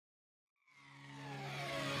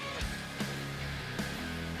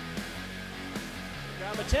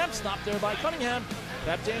attempt, stopped there by Cunningham.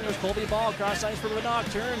 Pep Daniels, Colby ball, cross ice for Bannock,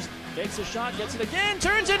 turns, takes a shot, gets it again,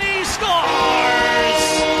 turns and he scores!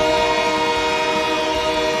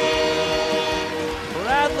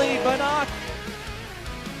 Bradley Bannock.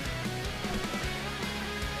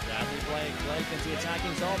 Blake into the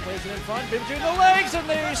attacking zone, plays it in front, between the legs, and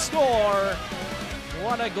they score!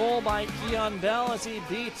 What a goal by Kian Bell as he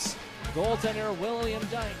beats goaltender William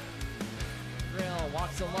Dyke. Grill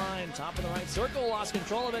walks the line, top of the right circle, lost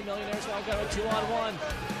control of it. Millionaires now got a 2-on-1.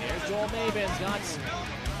 Here's Joel Maven's got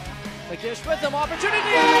the Gish with him,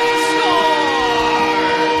 opportunity, score!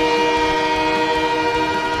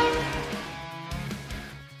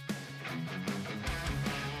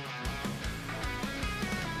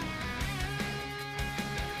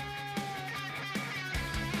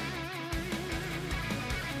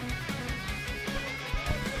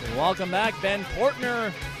 Welcome back. Ben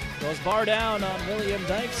Portner goes bar down on William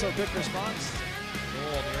Dyke, so quick response.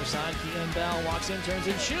 Goal near side. Kian Bell walks in, turns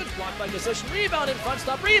and shoots. Blocked by Gasish. Rebound in front,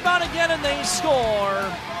 stop. Rebound again, and they score.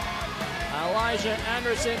 Elijah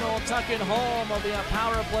Anderson will tuck it home. Will be a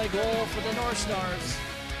power play goal for the North Stars.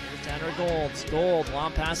 Here's Tanner Gold,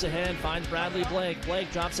 long pass ahead, finds Bradley Blake.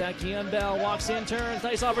 Blake drops at Kian Bell, walks in, turns,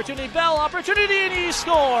 nice opportunity. Bell, opportunity, and he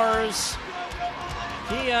scores.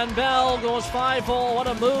 Kian Bell goes 5-hole. What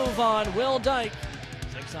a move on Will Dyke.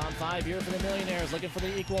 6-on-5 here for the Millionaires, looking for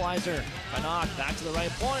the equalizer. Bannock back to the right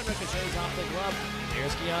point, ricochets off the glove.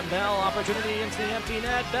 Here's Kian Bell, opportunity into the empty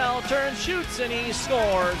net. Bell turns, shoots, and he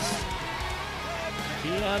scores.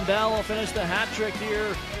 Kian Bell will finish the hat trick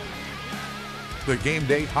here. The game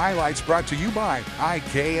day highlights brought to you by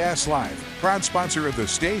IKS Live, proud sponsor of the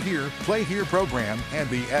Stay Here, Play Here program and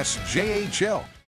the SJHL.